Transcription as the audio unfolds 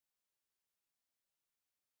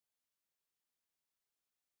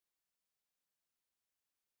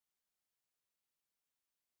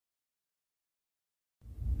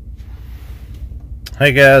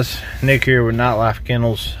Hey guys, Nick here with Nightlife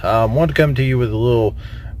Kennels. Wanted to come to you with a little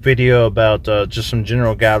video about just some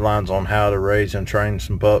general guidelines on how to raise and train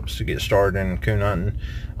some pups to get started in coon hunting.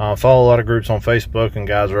 Follow a lot of groups on Facebook, and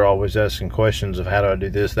guys are always asking questions of how do I do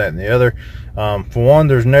this, that, and the other. For one,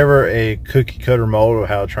 there's never a cookie cutter mold of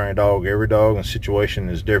how to train a dog. Every dog and situation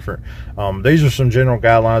is different. These are some general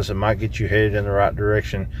guidelines that might get you headed in the right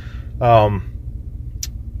direction.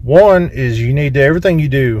 One is you need to, everything you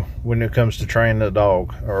do when it comes to training a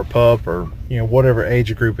dog or a pup or whatever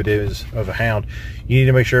age group it is of a hound, you need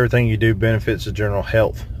to make sure everything you do benefits the general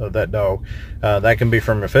health of that dog. That can be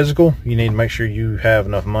from a physical. You need to make sure you have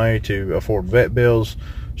enough money to afford vet bills,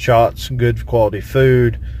 shots, good quality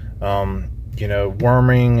food,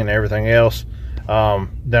 worming and everything else.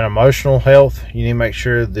 Then emotional health, you need to make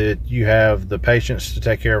sure that you have the patience to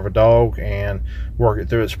take care of a dog and work it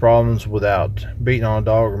through its problems without beating on a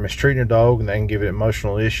dog or mistreating a dog, and they can give it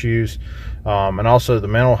emotional issues. And also the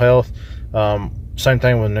mental health, same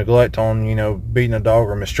thing with neglect on beating a dog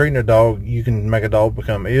or mistreating a dog. You can make a dog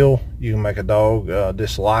become ill. You can make a dog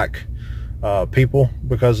dislike people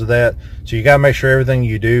because of that. So you got to make sure everything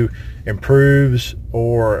you do improves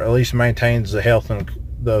or at least maintains the health and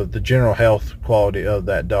the general health quality of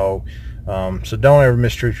that dog. So don't ever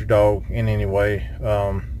mistreat your dog in any way.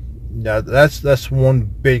 That's one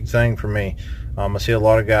big thing for me. I see a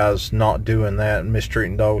lot of guys not doing that and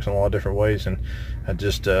mistreating dogs in a lot of different ways, and it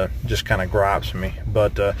just kind of gripes me.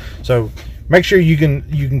 But so make sure you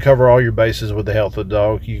can cover all your bases with the health of the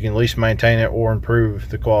dog. You can at least maintain it or improve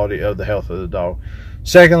the quality of the health of the dog.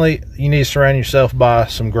 Secondly, you need to surround yourself by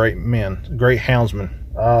some great men, great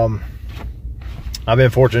houndsmen. I've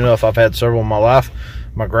been fortunate enough, I've had several in my life.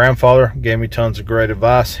 My grandfather gave me tons of great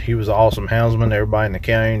advice. He was an awesome houndsman. Everybody in the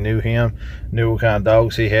county knew him, knew what kind of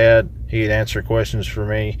dogs he had. He'd answer questions for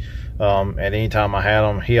me at any time I had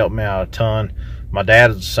them. He helped me out a ton. My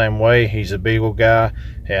dad is the same way. He's a beagle guy.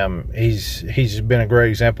 He's been a great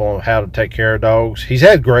example of how to take care of dogs. He's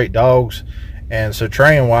had great dogs, and so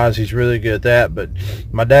training wise he's really good at that. But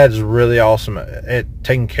my dad is really awesome at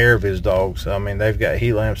taking care of his dogs. I mean, they've got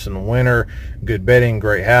heat lamps in the winter, good bedding,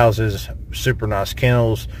 great houses, super nice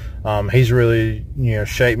kennels. He's really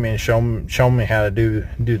shaped me and shown me how to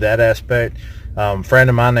do that aspect. Friend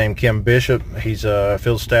of mine named Kim Bishop, he's a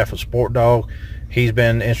field staff with Sport Dog. He's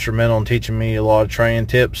been instrumental in teaching me a lot of training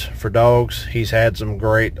tips for dogs. He's had some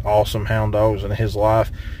great awesome hound dogs in his life.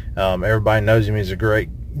 Everybody knows him. He's a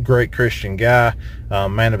great Christian guy,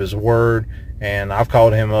 man of his word. And I've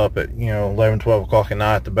called him up at 11, 12 o'clock at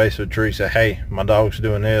night at the base of a tree, say, hey, my dog's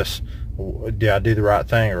doing this, did I do the right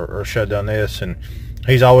thing, or should I have done this? And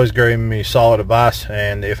he's always given me solid advice,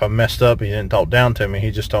 and if I messed up, he didn't talk down to me.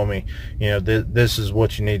 He just told me, this is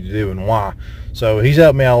what you need to do and why. So he's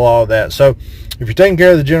helped me out a lot of that. So if you're taking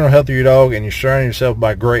care of the general health of your dog and you're surrounding yourself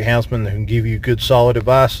by great houndsmen who can give you good solid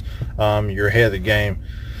advice, you're ahead of the game.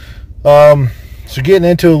 So getting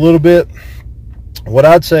into a little bit, what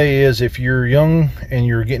I'd say is if you're young and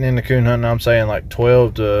you're getting into coon hunting, I'm saying like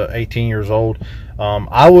 12 to 18 years old,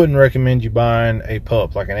 I wouldn't recommend you buying a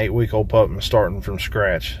pup, like an 8-week-old pup, and starting from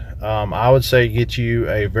scratch. I would say get you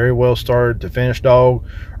a very well started to finished dog,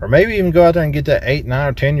 or maybe even go out there and get that 8, 9,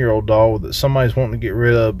 or 10-year-old dog that somebody's wanting to get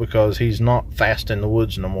rid of because he's not fast in the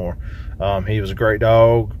woods no more. He was a great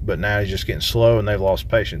dog, but now he's just getting slow and they've lost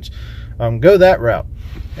patience. Go that route.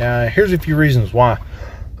 Here's a few reasons why.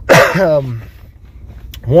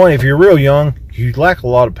 One, if you're real young, you lack a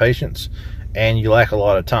lot of patience and you lack a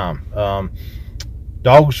lot of time.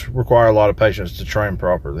 Dogs require a lot of patience to train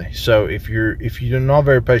properly. So if you're not a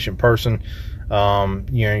very patient person,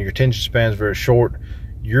 your attention span is very short,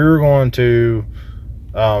 you're going to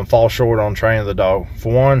fall short on training the dog.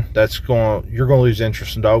 For one, you're going to lose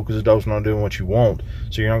interest in the dog because the dog's not doing what you want,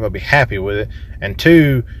 so you're not going to be happy with it. And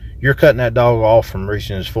two, you're cutting that dog off from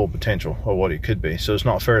reaching his full potential of what it could be. So it's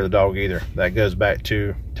not fair to the dog either. That goes back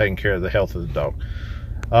to taking care of the health of the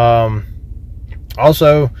dog.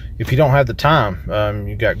 Also, if you don't have the time,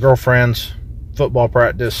 you got girlfriends, football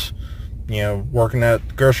practice, working at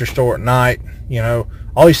the grocery store at night,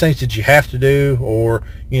 all these things that you have to do, or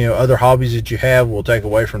other hobbies that you have will take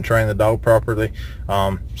away from training the dog properly.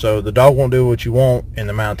 So the dog won't do what you want in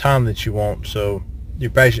the amount of time that you want. So your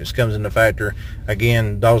patience comes into factor.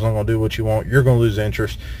 Again, dog's not going to do what you want. You're going to lose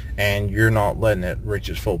interest, and you're not letting it reach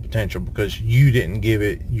its full potential because you didn't give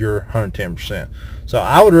it your 110%. So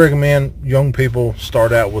I would recommend young people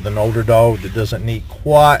start out with an older dog that doesn't need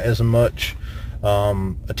quite as much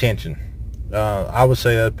attention. I would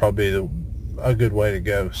say that'd probably be a good way to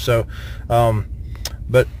go. So,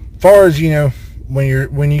 but far as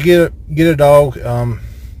when you get a dog,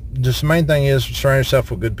 just the main thing is surround yourself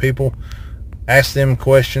with good people. Ask them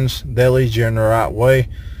questions. They'll lead you in the right way.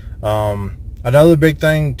 Another big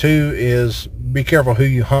thing too is be careful who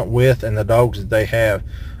you hunt with and the dogs that they have.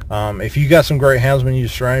 If you got some great houndsmen you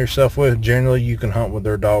surround yourself with, generally you can hunt with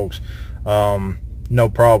their dogs, no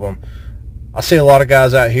problem. I see a lot of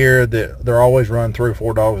guys out here that they're always running 3 or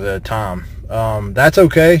 4 dogs at a time. That's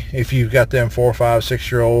okay if you've got them 4, 5,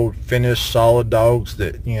 6-year-old finished solid dogs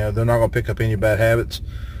that, you know, they're not going to pick up any bad habits,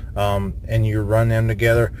 and you run them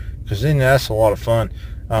together, because then that's a lot of fun.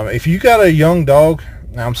 If you got a young dog,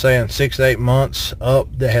 I'm saying 6 to 8 months up,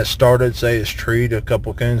 that has started, say it's treed a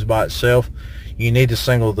couple coons by itself, you need to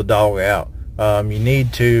single the dog out. You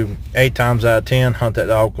need to 8 times out of 10 hunt that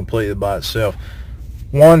dog completely by itself.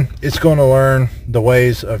 One, it's going to learn the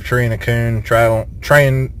ways of treeing a coon,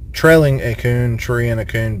 trailing a coon, treeing a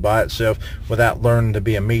coon by itself, without learning to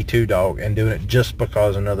be a me too dog and doing it just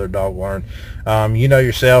because another dog learned. You know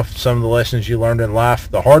yourself, some of the lessons you learned in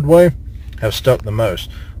life the hard way have stuck the most.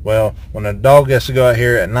 Well, when a dog has to go out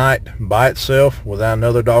here at night by itself without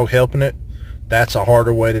another dog helping it, that's a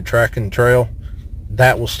harder way to track and trail.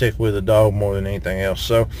 That will stick with the dog more than anything else.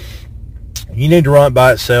 So you need to run it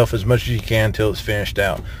by itself as much as you can until it's finished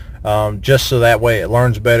out, just so that way it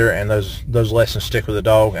learns better and those lessons stick with the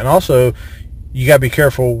dog. And also, you got to be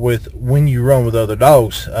careful with when you run with other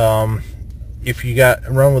dogs. If you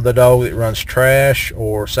run with a dog that runs trash,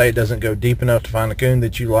 or say it doesn't go deep enough to find a coon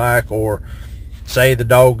that you like, or say the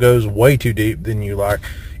dog goes way too deep than you like,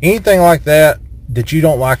 anything like that that you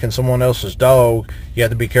don't like in someone else's dog, you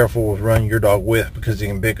have to be careful with running your dog with, because he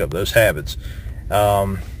can pick up those habits.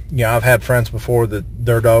 You know, I've had friends before that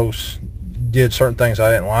their dogs did certain things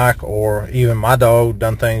I didn't like, or even my dog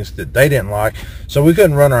done things that they didn't like, so we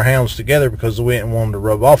couldn't run our hounds together because we didn't want them to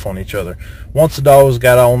rub off on each other. Once the dogs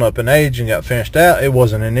got on up in age and got finished out, it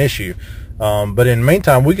wasn't an issue. But in the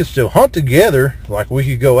meantime, we could still hunt together, like we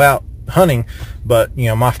could go out hunting, but you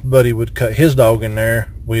know, my buddy would cut his dog in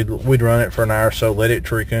there, we'd run it for an hour or so, let it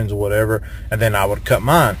tree coons or whatever, and then I would cut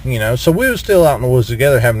mine, you know. So we were still out in the woods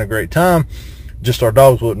together having a great time, just our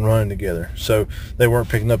dogs wasn't running together, so they weren't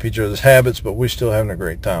picking up each other's habits, but we still having a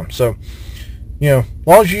great time. So, you know, as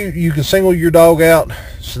long as you can single your dog out,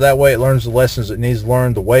 so that way it learns the lessons it needs to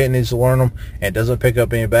learn the way it needs to learn them, and it doesn't pick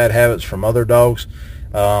up any bad habits from other dogs,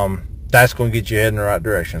 that's going to get you heading in the right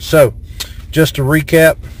direction. So just to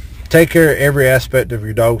recap, take care of every aspect of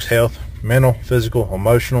your dog's health: mental, physical,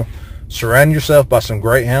 emotional. Surround yourself by some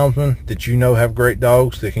great houndsmen that you know have great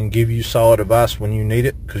dogs that can give you solid advice when you need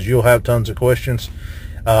it, because you'll have tons of questions.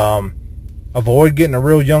 Avoid getting a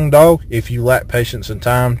real young dog if you lack patience and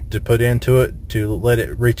time to put into it to let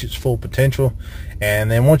it reach its full potential.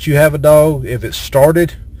 And then once you have a dog, if it's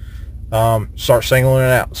started, start singling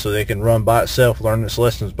it out so they can run by itself, learn its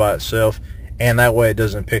lessons by itself, and that way it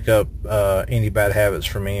doesn't pick up any bad habits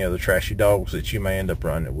from any of the trashy dogs that you may end up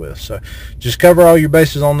running it with. So just cover all your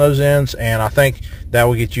bases on those ends, and I think that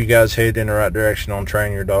will get you guys headed in the right direction on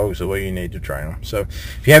training your dogs the way you need to train them. So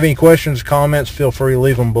if you have any questions, comments, feel free to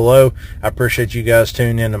leave them below. I appreciate you guys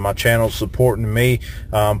tuning into my channel, supporting me.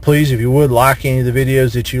 Please, if you would, like any of the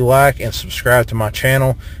videos that you like, and subscribe to my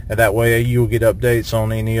channel, and that way you will get updates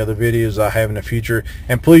on any other videos I have in the future.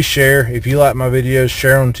 And please share. If you like my videos,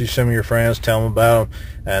 share them to some of your friends, tell them about them,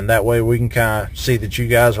 and that way we can kind of see that you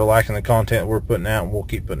guys are liking the content we're putting out, and we'll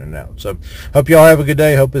keep putting it out. So hope y'all have a good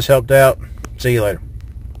day. Hope this helped out. See you later.